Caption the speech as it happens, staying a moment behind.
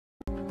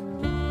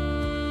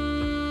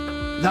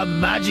The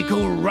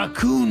magical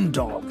raccoon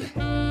dog.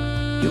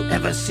 You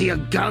ever see a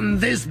gun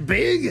this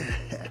big?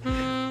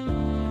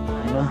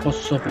 Non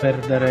posso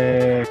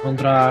perdere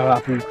contro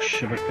la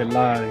push perché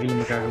là il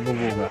mi caga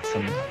proprio cazzo.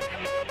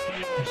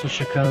 Sto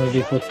cercando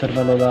di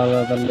fottervelo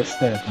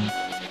dall'esterno.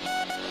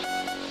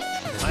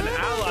 An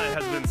ally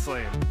has been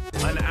slain.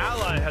 An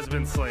ally has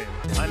been slain.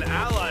 An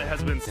ally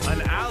has been slain.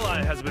 An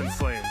ally has been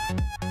slain.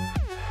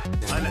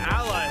 An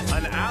ally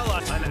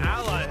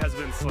has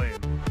been slain.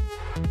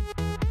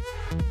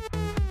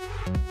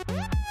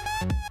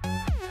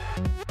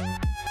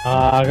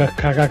 Ah, che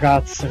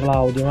cagacazzo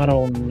Claudio,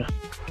 maronna.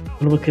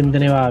 Solo perché non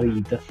teneva la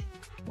vita.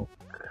 Oh,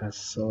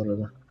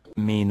 cazzo.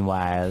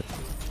 Meanwhile.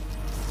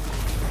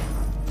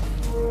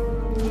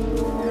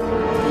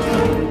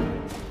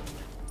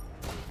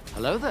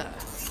 Hello there.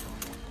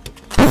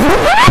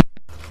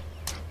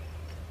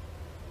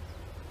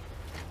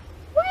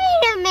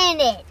 Wait a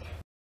minute.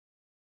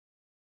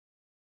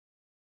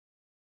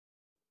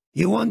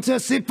 You want a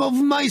sip of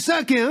my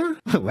sake, huh?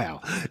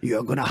 Well,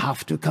 you're gonna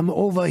have to come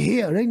over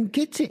here and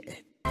get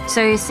it.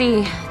 So you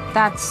see,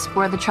 that's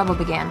where the trouble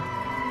began.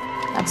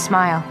 That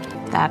smile.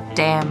 That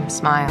damn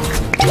smile.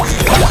 What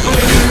will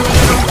we do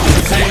with the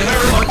drunken sailor?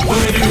 What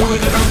will we do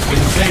with the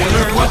drunken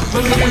sailor? What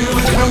will we do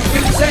with the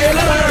drunken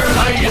sailor?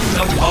 Early in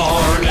the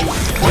morning.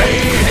 Way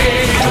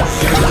hey, up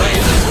she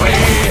rises. Way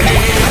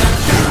hey,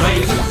 up she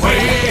rises. Way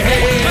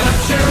hey, up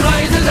she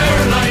rises.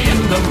 Early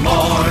in the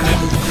morning.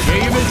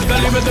 Shave his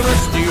belly with a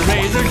rusty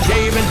razor.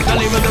 Shave his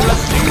belly with a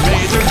rusty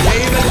razor.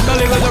 Shave his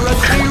belly with a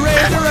rusty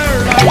razor.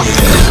 Early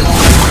in the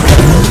morning.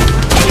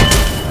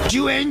 Did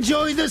you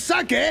enjoy the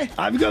sake?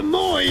 I've got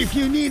more if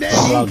you need any.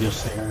 Claudio,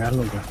 stai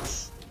cagando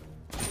cazzo.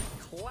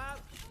 Clap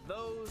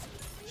those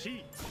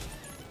cheeks.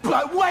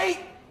 But wait!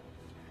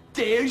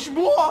 There's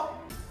more!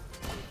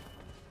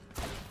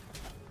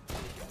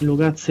 Lo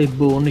cazzo è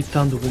buono, ogni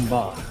tanto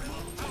compare.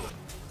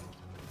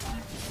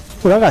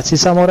 Oh, ragazzi,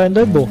 sta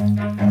morendo, è buono.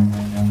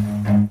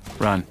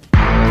 Run.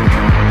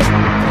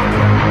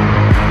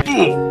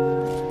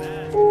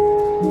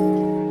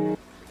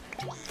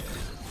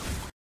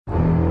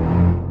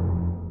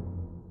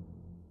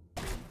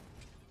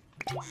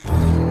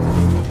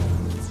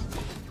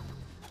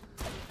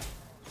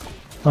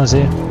 Ah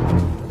sì.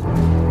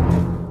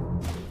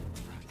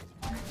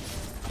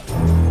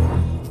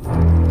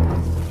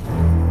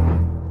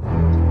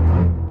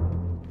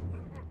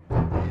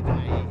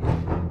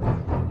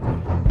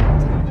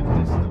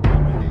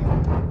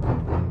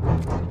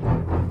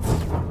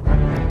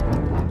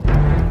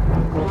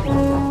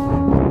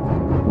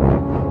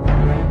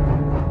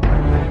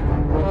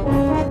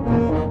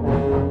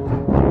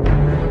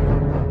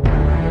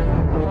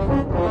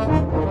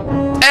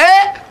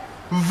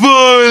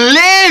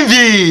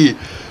 Volevi!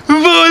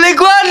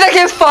 Guarda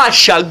che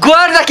faccia!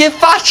 Guarda che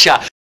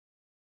faccia!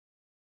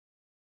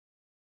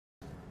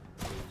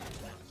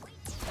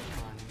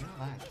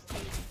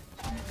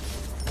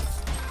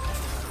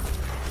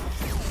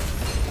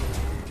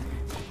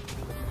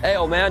 Hey,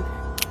 old man.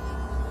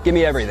 Give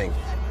me everything.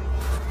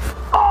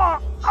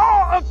 Call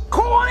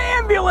an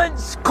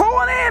ambulance!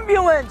 Call an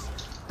ambulance!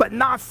 But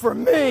not for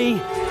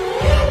me!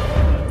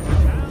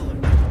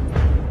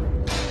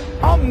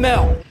 I'm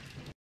Mel.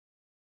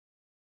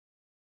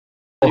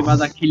 È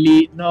arrivato a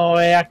killi. No,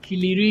 è a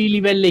killi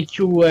livello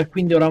Q e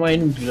quindi oramai è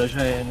inutile,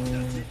 cioè.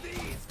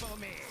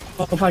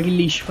 Quando fa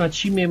killi ci fa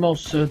cime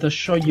mosse, ti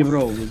scioglie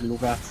proprio, che lo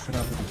cazzo.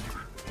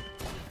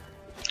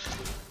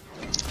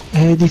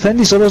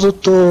 Difendi solo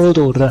sotto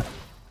torre.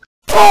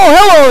 Oh,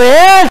 hello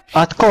there!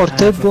 A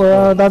corte,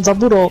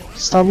 Danzaburou,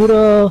 sta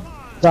pure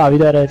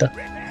Davide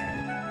rete.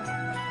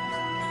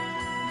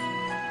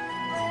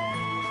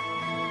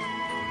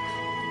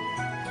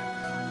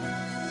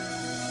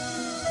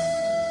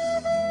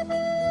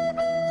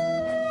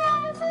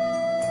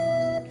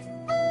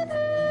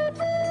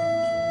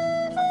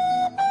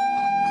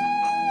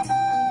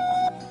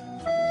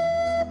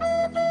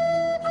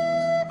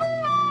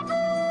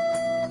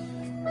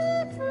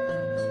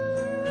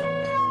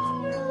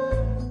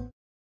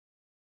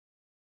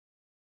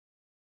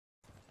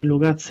 Lo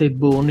cazzo è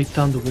buono, ogni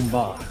tanto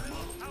compare.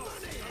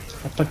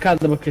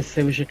 Attaccato perché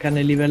stai cercando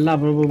di livellare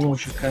proprio come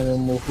cercare di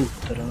non mi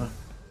fottere, no?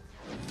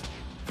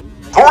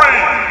 3,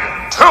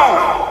 2,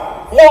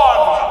 1,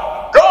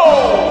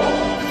 go!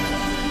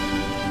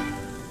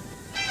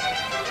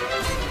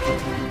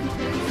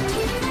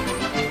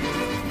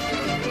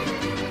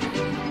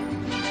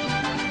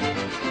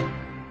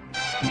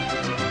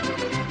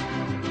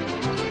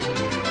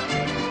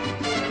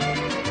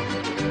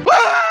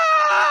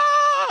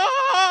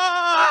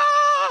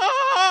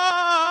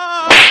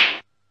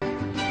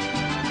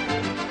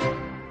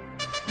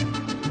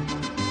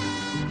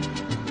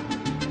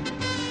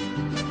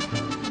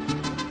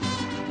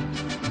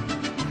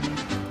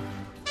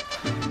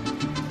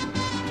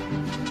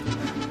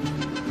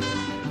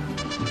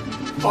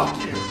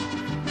 Fuck you.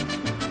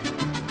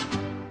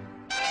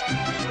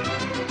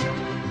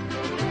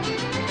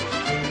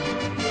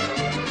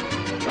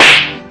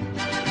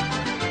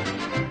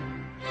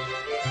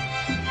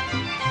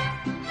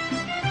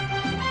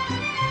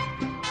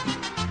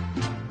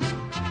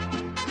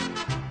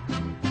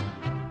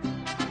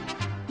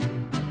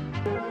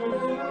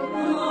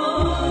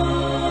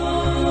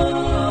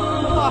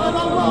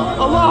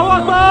 Allahu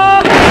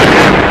Akbar!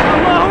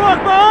 Allahu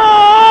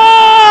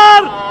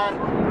Akbar!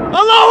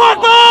 Allahu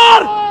Akbar!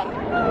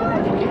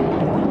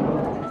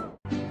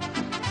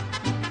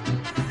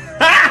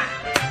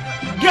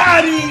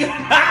 Got him!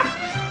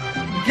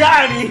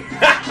 Got him!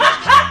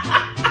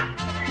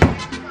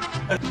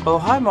 Oh,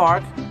 hi,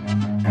 Mark.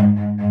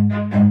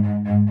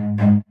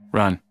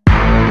 Run.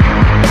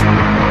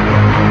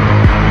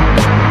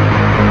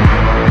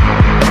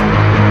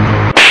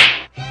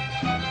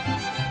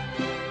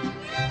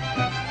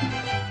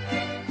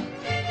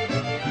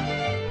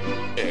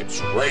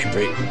 It's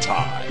raping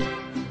time.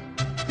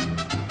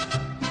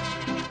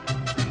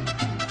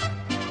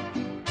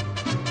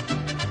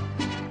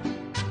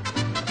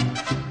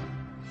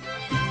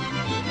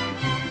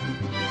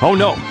 Oh,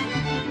 no.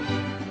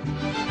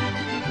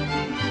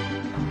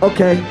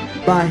 Okay,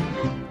 bye.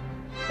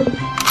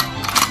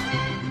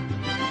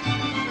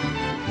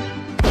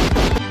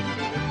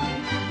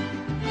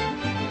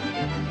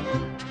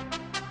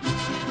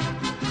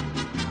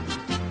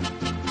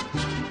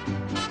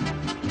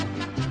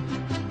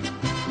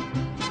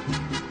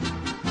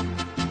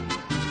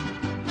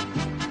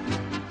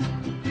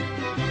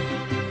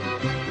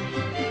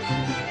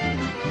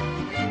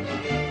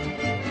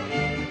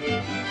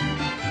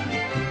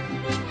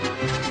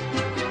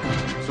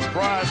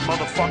 Surprise,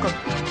 motherfucker.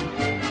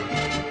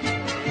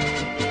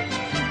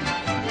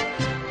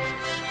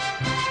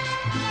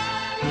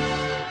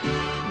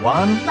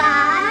 One,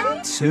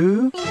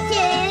 two,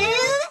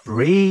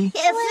 three,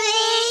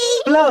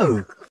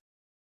 blow.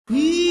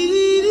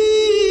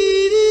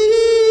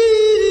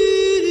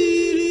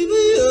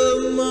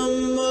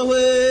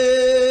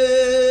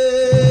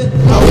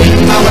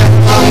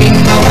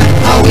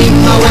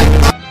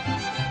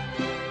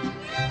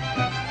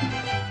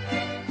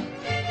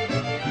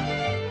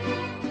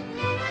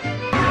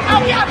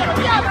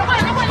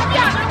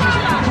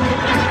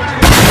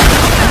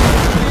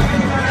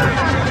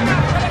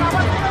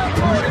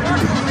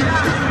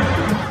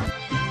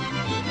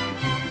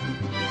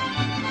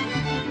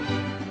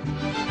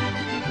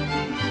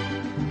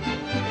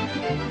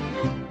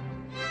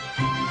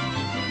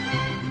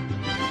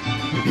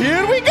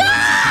 Here we go!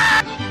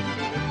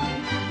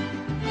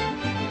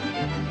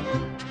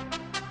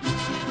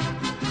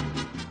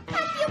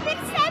 Addio per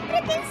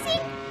sempre,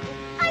 Tenshin!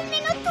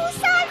 Almeno tu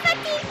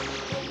salvati!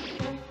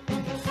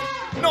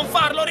 Non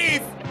farlo,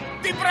 Neith!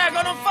 Ti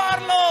prego, non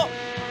farlo!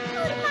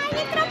 Ormai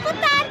è troppo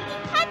tardi!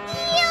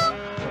 Addio!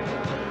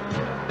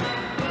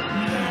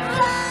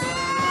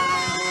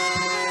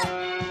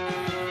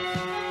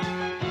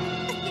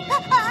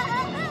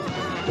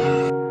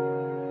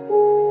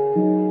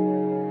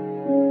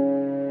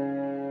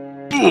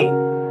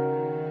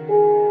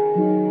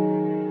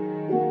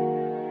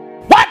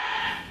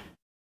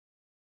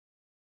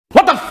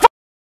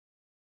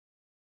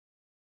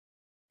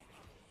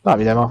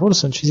 Davide, ma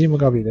forse non ci siamo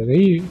capiti, che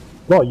io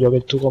voglio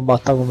che tu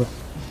combatta come...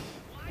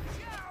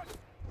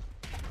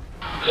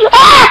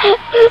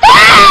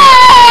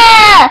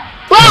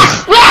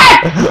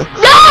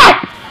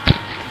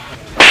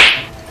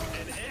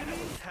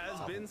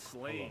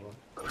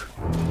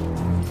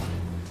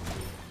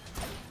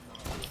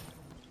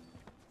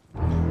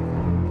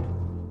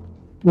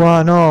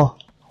 Wow, no!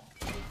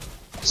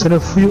 Se ne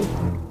fui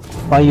io...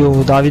 Ma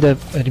io, Davide,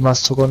 è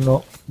rimasto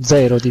con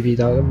 0 di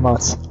vita, che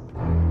mazza.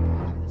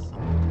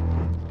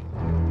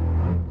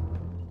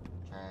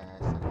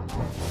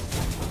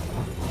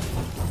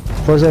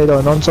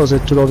 Poseidon, non so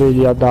se tu lo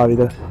vedi a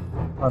Davide.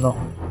 Ah no.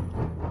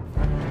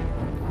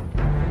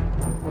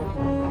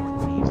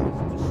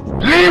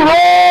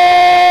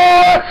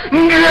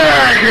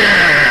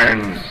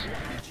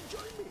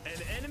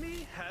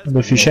 È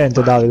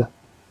efficiente Davide.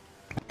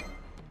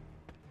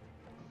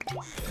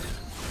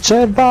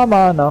 C'è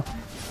Vamana.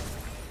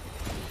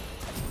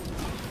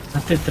 A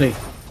te 3.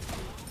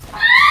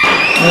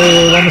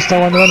 Quando sta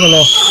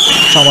Manuelo.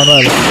 Ciao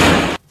Manuelo.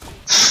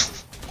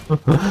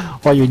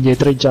 Voglio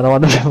indietreggiare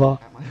quando ci va.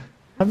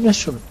 Ma mi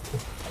asciugo.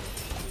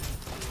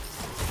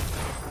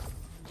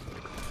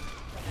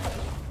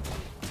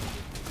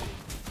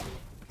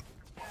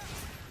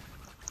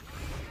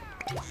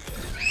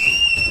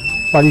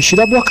 Ma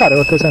riuscite a bloccare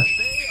qualche se?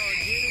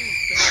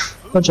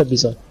 Non c'è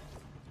bisogno.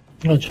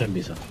 Non c'è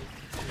bisogno.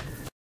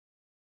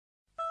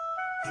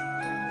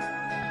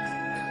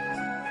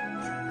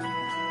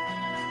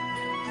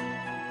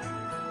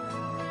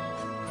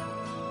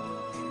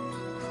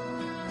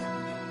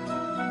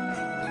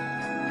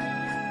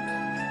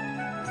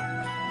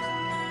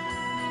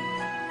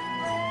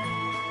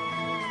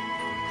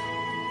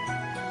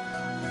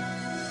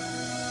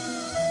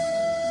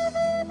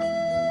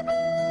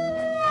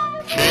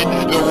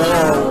 Change the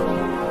world.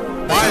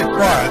 My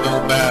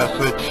final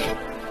message.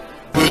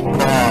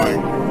 Goodbye.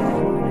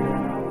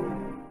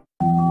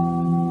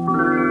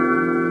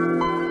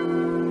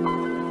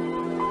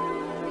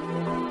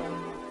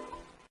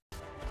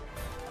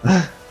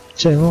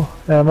 Cioè,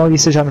 mo chi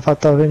se ci hanno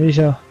fatto la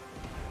felice?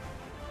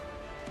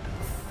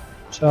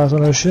 Ce la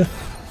sono riuscito?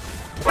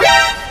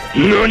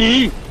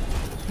 NANI?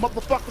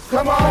 Motherfuckers,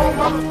 come on,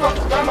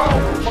 motherfuckers, come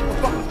on,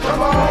 motherfuckers,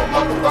 come on,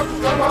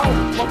 motherfuckers, come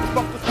on,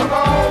 motherfuckers, come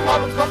on,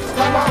 motherfuckers,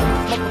 come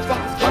on,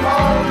 motherfuckers, come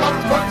on,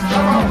 motherfuckers,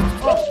 come on.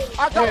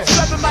 I got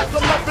 7 Mac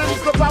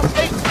 11s, about 8,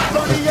 38,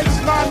 9, 9,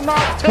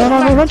 10.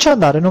 No, non c'è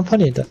andare, non fa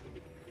niente.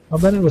 Va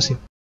bene così.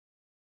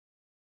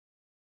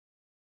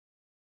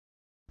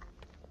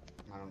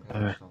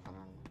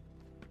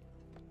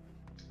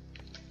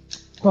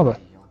 Vabbè. La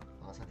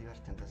cosa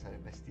divertente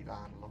sarebbe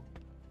stilarlo.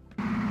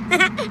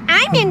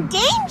 I'm in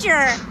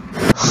danger!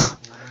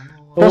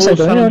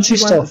 Poseidon, io non ci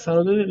sto.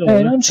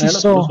 Non ci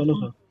sto.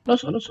 Lo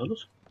so.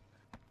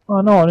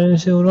 Ma no,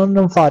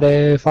 non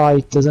fare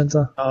fight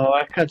senza... No,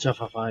 H già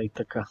fa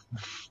fight, H.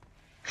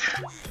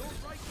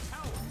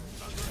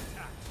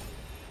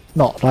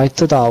 No,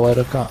 right tower,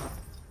 H.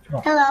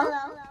 No. Hello?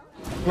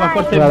 Ma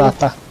quanto è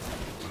adatta.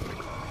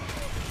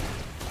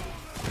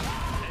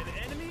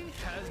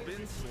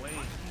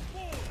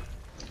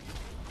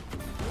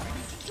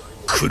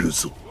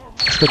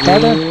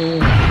 Aspettate. E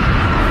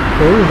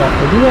 1,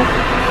 e 2.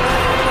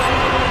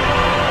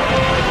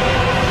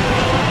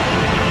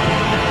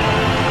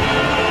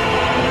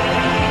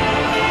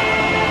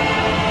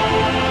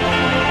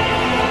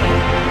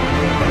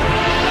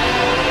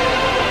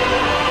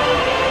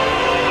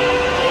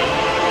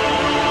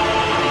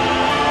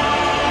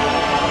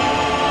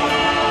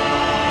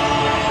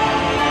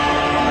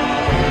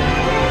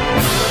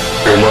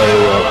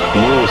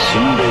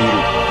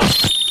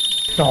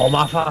 No,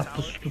 ma ha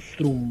fatto sto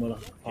strummola.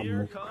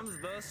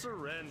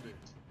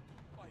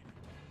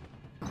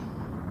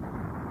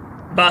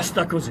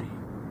 Basta così.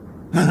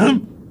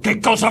 Che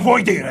cosa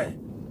vuoi dire?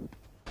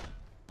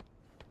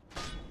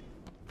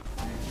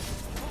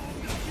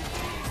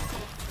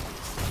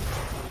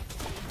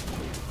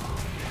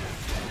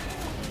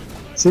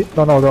 Sì,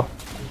 lo noto.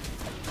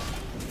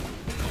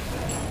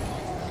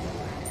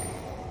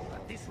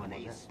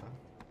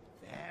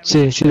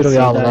 Sì, ci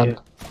troviamo. Dai.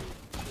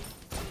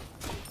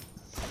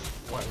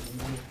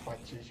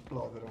 Faccio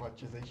esplodere,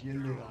 faccio 6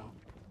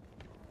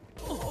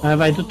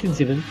 Vai tutti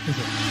insieme,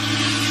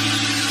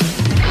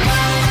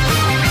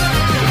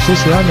 Sì,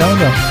 andiamo.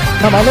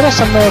 No, ma loro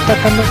stanno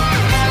attaccando.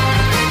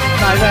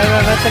 Vai,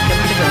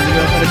 attacchiamo,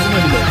 dobbiamo fare uno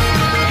di loro.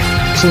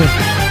 Sì.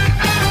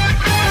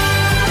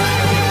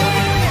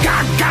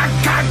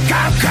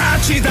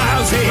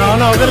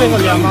 No, che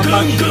regoliamo,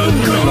 ammazzo.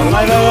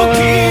 Vai.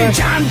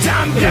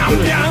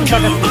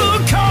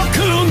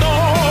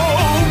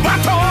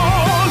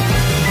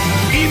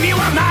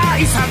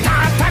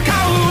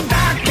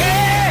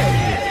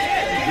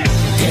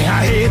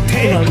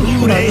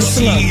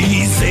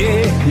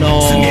 No,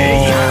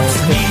 che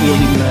culo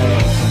di me.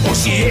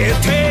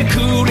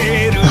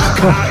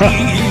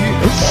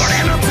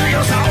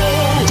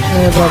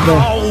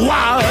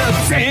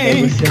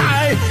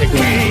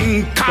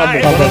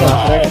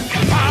 Vabbè.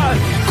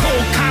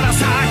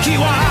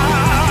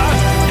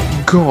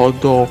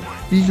 Godo,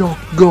 io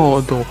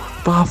godo,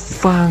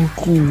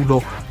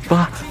 vaffanculo,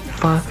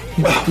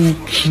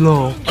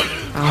 vaffanculo,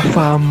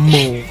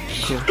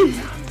 affammucco.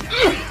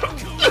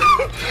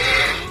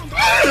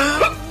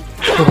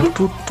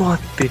 Soprattutto a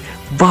te,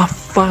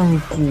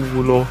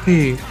 vaffanculo,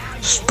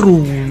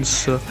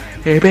 strunz,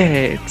 e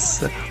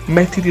pez,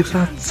 mettiti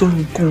cazzo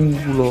in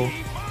culo.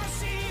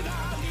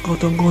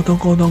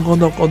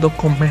 Godo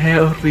come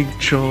il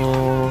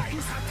riccio.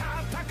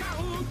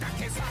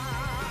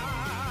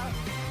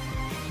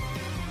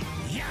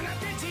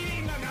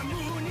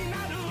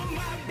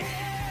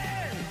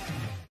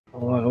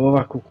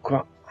 Va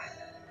qua.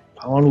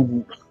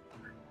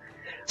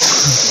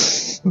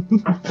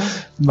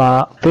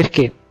 Ma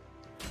perché?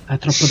 È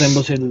troppo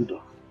tempo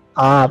seduto.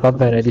 Ah, va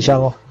bene,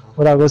 diciamo.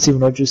 Ora così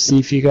uno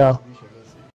giustifica.